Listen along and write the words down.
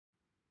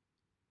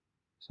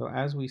So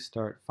as we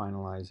start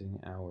finalizing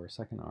our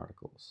second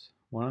articles,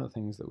 one of the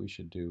things that we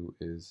should do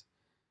is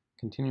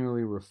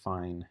continually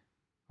refine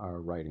our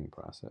writing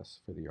process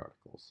for the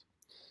articles.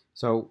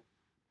 So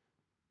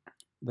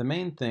the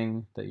main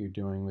thing that you're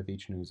doing with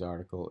each news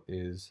article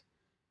is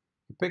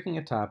you're picking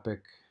a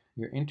topic,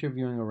 you're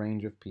interviewing a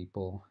range of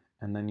people,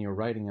 and then you're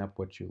writing up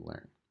what you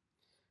learn.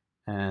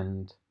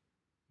 And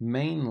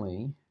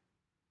mainly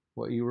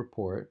what you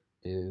report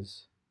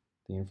is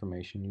the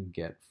information you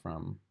get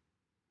from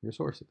your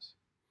sources.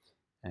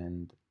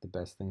 And the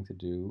best thing to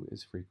do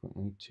is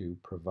frequently to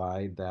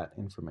provide that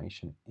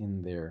information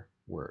in their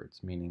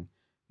words, meaning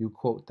you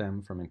quote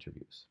them from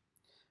interviews.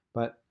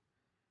 But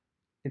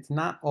it's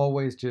not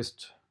always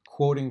just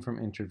quoting from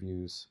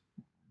interviews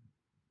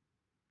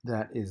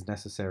that is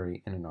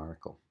necessary in an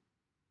article.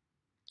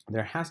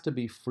 There has to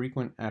be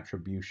frequent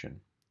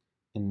attribution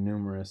in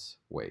numerous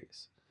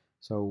ways.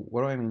 So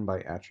what do I mean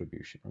by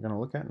attribution? We're going to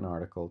look at an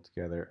article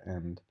together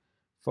and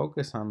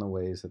focus on the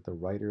ways that the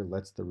writer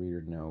lets the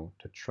reader know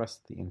to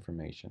trust the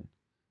information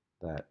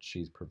that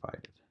she's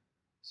provided.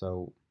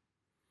 So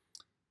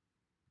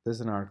this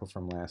is an article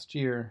from last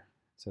year.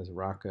 It says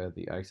Raqqa,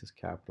 the ISIS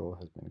capital,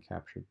 has been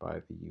captured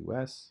by the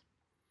US.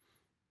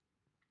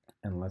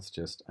 And let's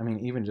just,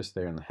 even just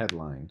there in the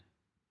headline,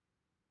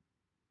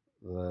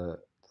 the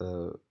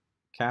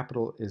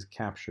capital is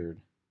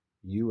captured,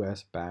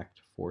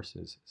 US-backed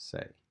forces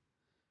say.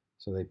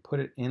 So they put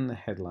it in the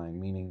headline,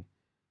 meaning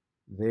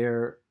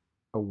they're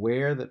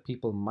aware that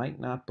people might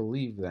not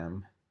believe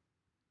them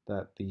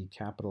that the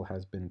capital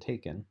has been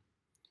taken.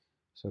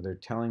 So they're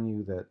telling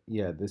you that,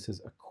 yeah, this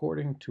is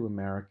according to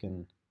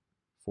American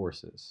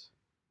forces.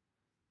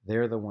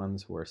 They're the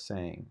ones who are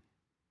saying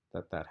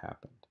that that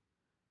happened.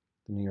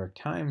 The New York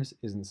Times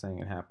isn't saying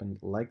it happened,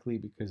 likely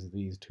because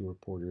these two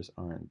reporters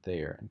aren't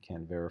there and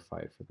can't verify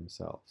it for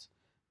themselves.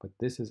 But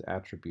this is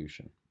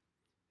attribution.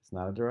 It's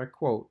not a direct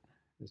quote.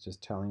 It's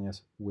just telling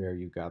us where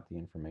you got the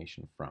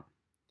information from.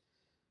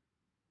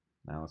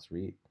 Now let's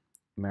read.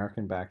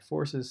 American-backed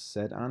forces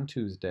said on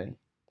Tuesday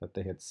that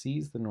they had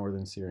seized the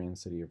northern Syrian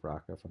city of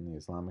Raqqa from the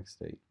Islamic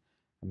State,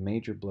 a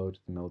major blow to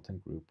the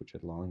militant group which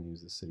had long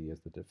used the city as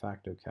the de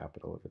facto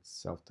capital of its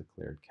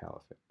self-declared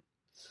caliphate.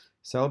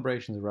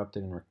 Celebrations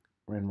erupted in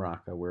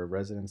Raqqa, where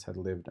residents had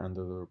lived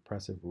under the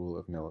repressive rule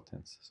of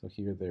militants. So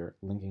here they're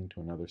linking to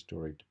another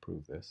story to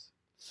prove this.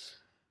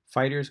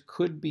 Fighters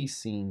could be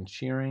seen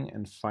cheering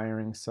and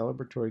firing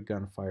celebratory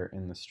gunfire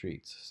in the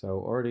streets. So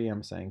already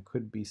I'm saying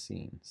could be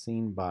seen.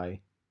 Seen by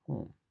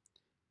whom?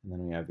 And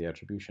then we have the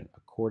attribution,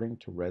 according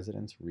to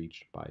residents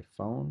reached by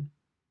phone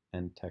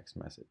and text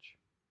message.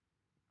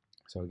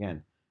 So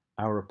again,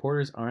 our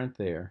reporters aren't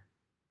there.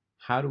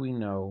 How do we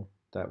know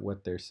that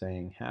what they're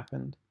saying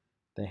happened?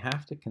 They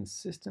have to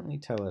consistently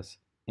tell us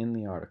in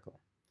the article,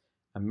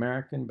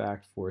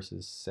 American-backed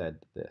forces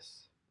said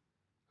this,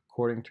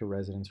 according to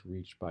residents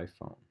reached by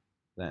phone.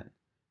 Then,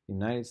 the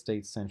United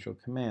States Central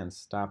Command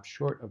stopped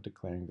short of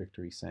declaring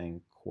victory,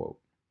 saying, quote.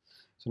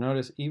 So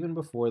notice, even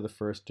before the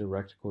first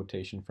direct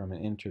quotation from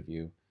an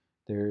interview,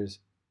 there's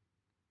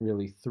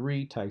really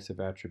three types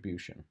of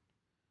attribution.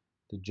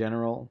 The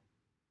general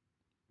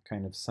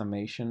kind of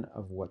summation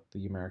of what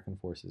the American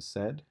forces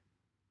said,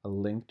 a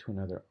link to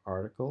another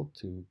article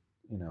to,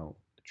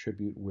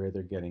 attribute where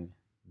they're getting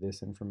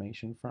this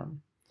information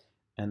from,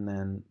 and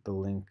then the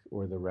link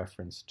or the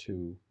reference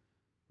to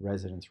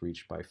residents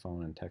reached by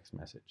phone and text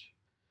message.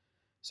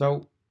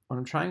 So what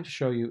I'm trying to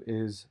show you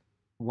is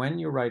when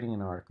you're writing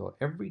an article,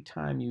 every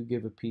time you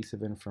give a piece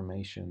of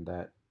information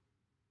that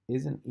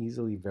isn't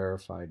easily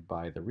verified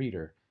by the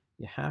reader,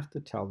 you have to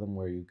tell them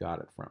where you got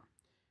it from.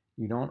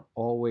 You don't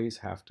always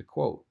have to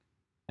quote,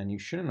 and you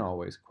shouldn't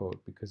always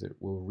quote because it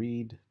will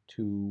read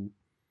too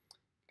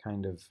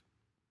kind of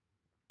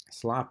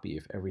sloppy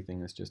if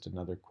everything is just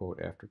another quote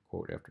after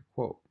quote after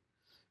quote.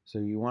 So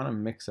you want to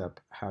mix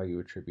up how you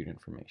attribute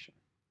information.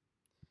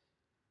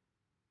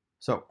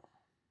 So,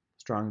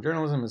 strong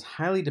journalism is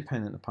highly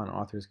dependent upon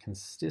authors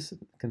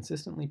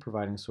consistently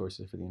providing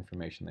sources for the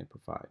information they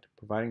provide.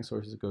 Providing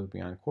sources goes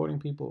beyond quoting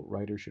people.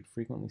 Writers should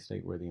frequently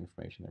state where the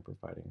information they're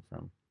providing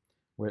from,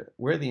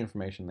 where the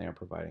information they are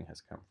providing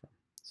has come from.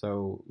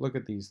 So look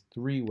at these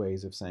three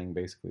ways of saying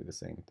basically the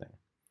same thing.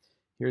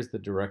 Here's the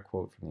direct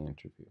quote from the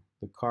interview.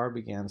 The car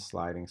began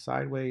sliding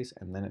sideways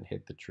and then it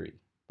hit the tree,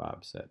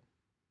 Bob said.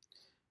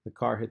 The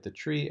car hit the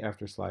tree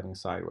after sliding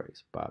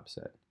sideways, Bob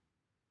said.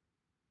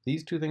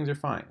 These two things are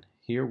fine.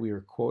 Here we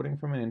are quoting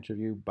from an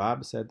interview.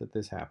 Bob said that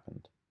this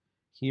happened.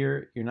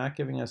 Here, you're not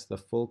giving us the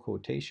full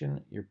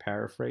quotation. You're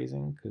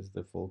paraphrasing because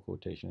the full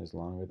quotation is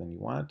longer than you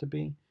want it to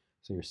be.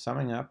 So you're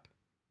summing up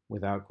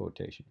without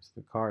quotations.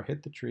 The car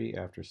hit the tree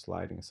after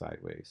sliding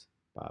sideways,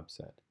 Bob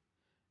said.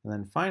 And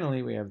then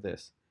finally, we have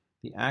this.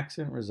 The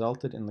accident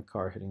resulted in the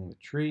car hitting the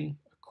tree,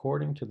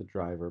 according to the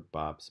driver,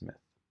 Bob Smith.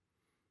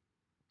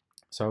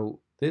 So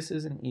this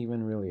isn't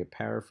even really a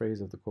paraphrase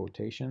of the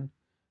quotation.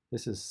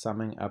 This is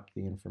summing up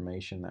the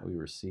information that we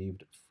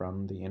received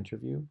from the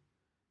interview,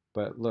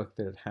 but look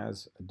that it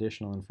has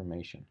additional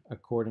information,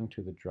 according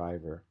to the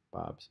driver,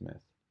 Bob Smith.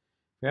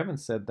 If we haven't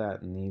said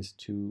that in these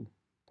two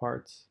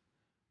parts,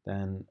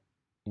 then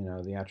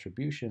the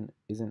attribution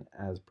isn't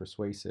as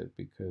persuasive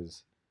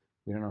because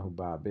we don't know who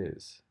Bob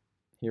is.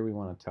 Here we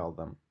want to tell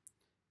them,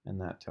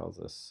 and that tells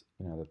us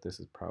that this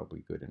is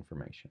probably good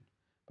information.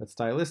 But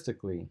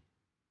stylistically,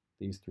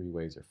 these three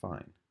ways are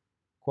fine.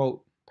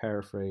 Quote,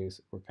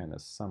 paraphrase, or kind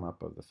of sum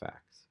up of the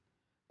facts.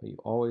 But you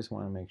always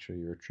want to make sure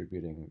you're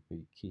attributing the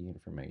key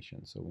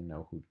information so we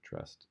know who to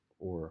trust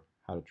or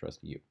how to trust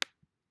you.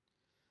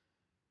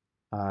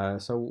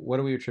 So what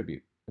do we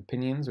attribute?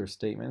 Opinions or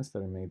statements that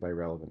are made by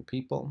relevant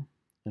people,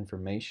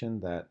 information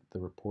that the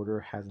reporter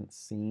hasn't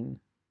seen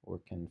or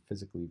can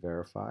physically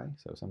verify.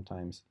 So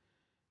sometimes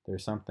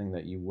there's something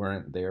that you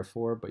weren't there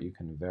for, but you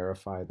can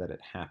verify that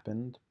it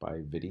happened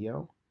by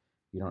video.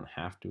 You don't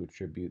have to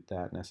attribute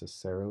that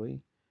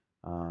necessarily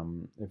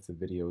if the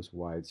video is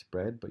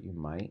widespread, but you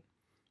might.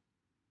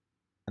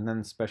 And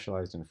then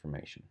specialized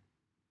information.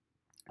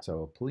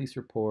 So a police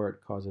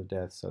report, cause of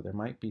death, so there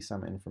might be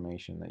some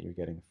information that you're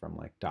getting from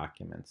like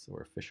documents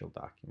or official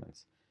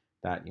documents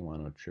that you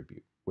want to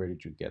attribute. Where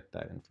did you get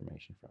that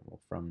information from? Well,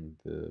 from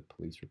the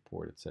police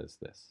report it says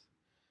this.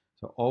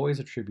 So always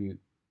attribute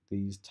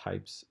these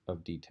types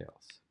of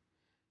details.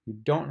 You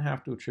don't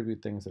have to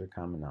attribute things that are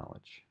common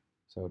knowledge.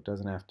 So it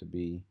doesn't have to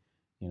be,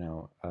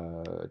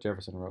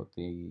 Jefferson wrote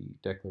the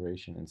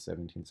Declaration in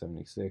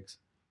 1776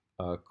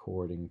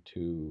 according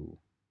to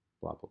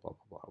blah, blah, blah,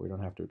 blah, blah. We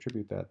don't have to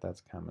attribute that.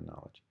 That's common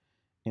knowledge.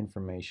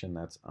 Information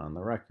that's on the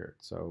record.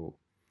 So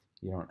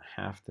you don't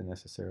have to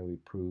necessarily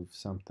prove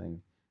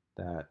something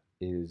that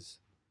is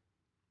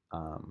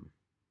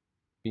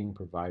being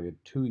provided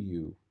to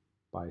you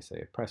by, say,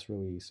 a press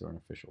release or an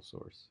official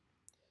source.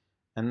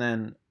 And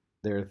then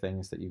there are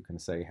things that you can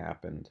say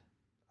happened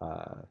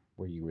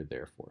where you were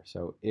there for.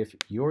 So if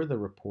you're the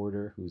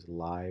reporter who's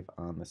live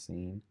on the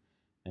scene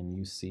and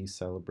you see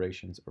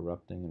celebrations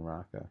erupting in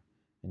Raqqa,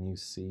 and you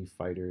see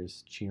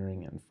fighters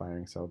cheering and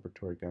firing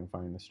celebratory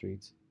gunfire in the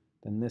streets,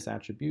 then this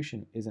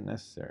attribution isn't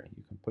necessary.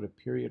 You can put a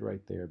period right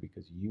there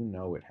because you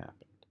know it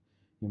happened.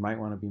 You might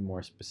want to be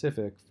more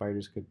specific.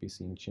 Fighters could be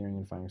seen cheering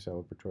and firing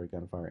celebratory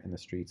gunfire in the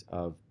streets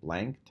of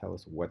blank. Tell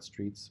us what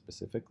streets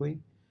specifically.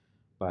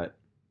 But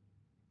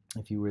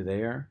if you were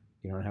there,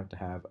 you don't have to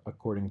have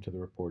according to the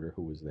reporter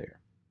who was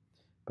there.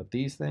 But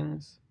these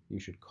things,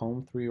 you should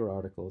comb through your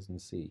articles and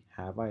see,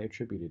 have I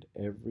attributed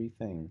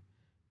everything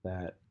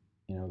that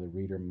the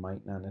reader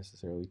might not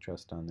necessarily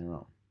trust on their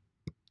own.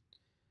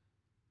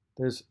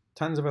 There's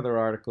tons of other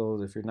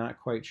articles. If you're not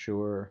quite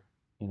sure,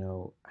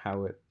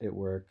 how it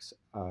works,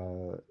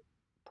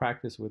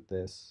 practice with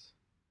this.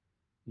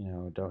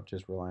 Don't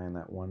just rely on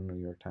that one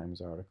New York Times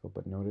article,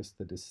 but notice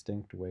the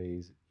distinct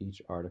ways each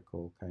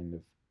article kind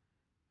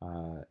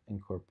of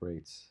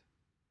incorporates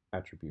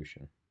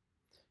attribution.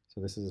 So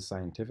this is a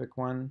scientific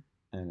one,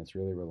 and it's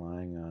really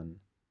relying on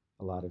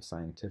a lot of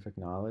scientific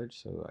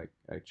knowledge. So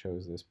I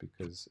chose this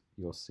because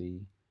you'll see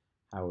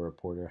how a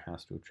reporter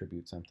has to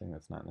attribute something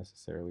that's not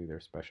necessarily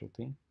their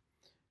specialty.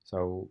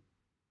 So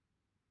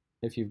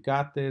if you've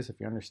got this,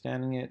 if you're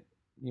understanding it,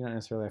 you don't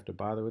necessarily have to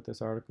bother with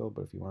this article,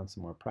 but if you want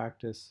some more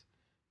practice,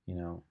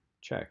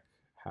 check.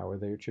 How are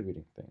they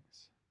attributing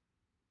things?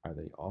 Are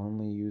they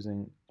only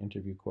using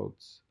interview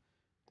quotes?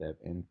 They have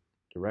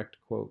indirect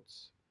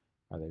quotes?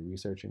 Are they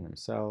researching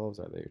themselves?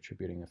 Are they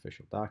attributing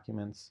official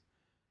documents?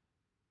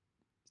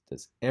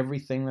 Does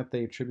everything that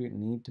they attribute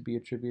need to be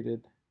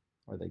attributed?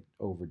 Are they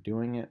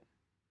overdoing it?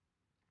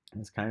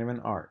 It's kind of an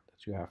art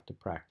that you have to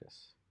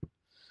practice.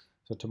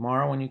 So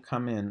tomorrow when you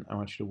come in, I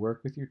want you to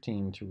work with your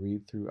team to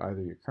read through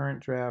either your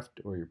current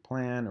draft or your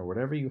plan or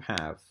whatever you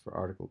have for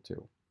Article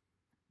 2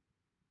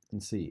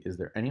 and see, is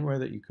there anywhere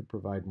that you could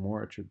provide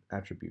more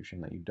attribution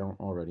that you don't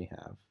already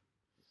have?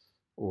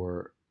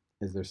 Or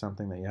is there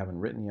something that you haven't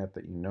written yet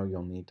that you know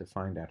you'll need to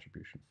find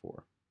attribution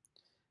for?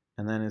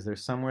 And then is there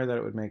somewhere that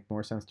it would make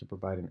more sense to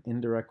provide an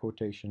indirect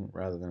quotation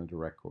rather than a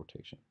direct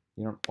quotation?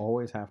 You don't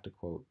always have to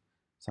quote.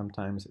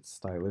 Sometimes it's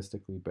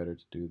stylistically better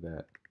to do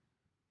that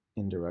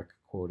indirect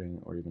quoting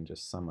or even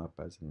just sum up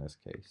as in this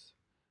case.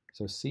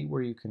 So see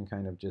where you can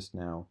kind of just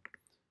now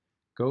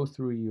go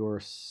through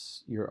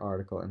your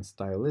article and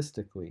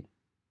stylistically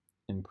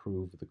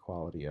improve the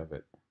quality of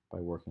it by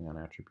working on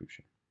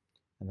attribution.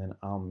 And then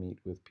I'll meet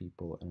with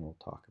people and we'll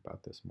talk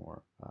about this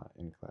more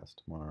in class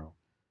tomorrow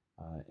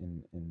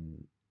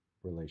in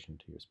relation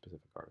to your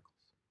specific articles.